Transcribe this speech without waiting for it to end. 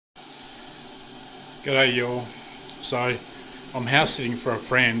G'day y'all. So I'm house sitting for a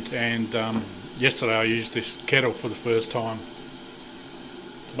friend, and yesterday I used this kettle for the first time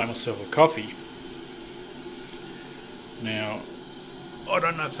to make myself a coffee. Now, I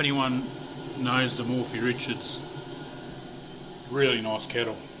don't know if anyone knows the Morphy Richards really nice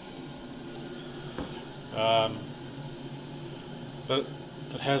kettle, but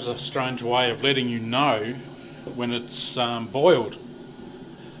it has a strange way of letting you know when it's boiled.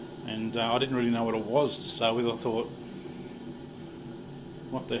 And I didn't really know what it was to start with. I thought,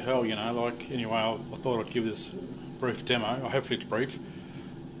 what the hell, anyway, I thought I'd give this a brief demo, hopefully it's brief,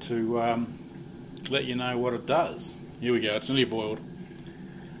 to let you know what it does. Here we go, it's nearly boiled.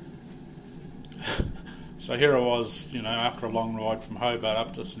 So here I was, after a long ride from Hobart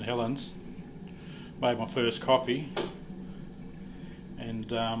up to St Helens, made my first coffee, and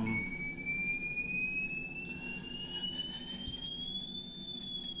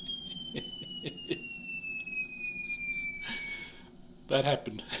that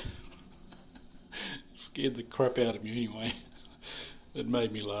happened. Scared the crap out of me anyway. It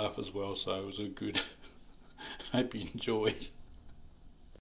made me laugh as well, so it was a good. Hope you enjoyed.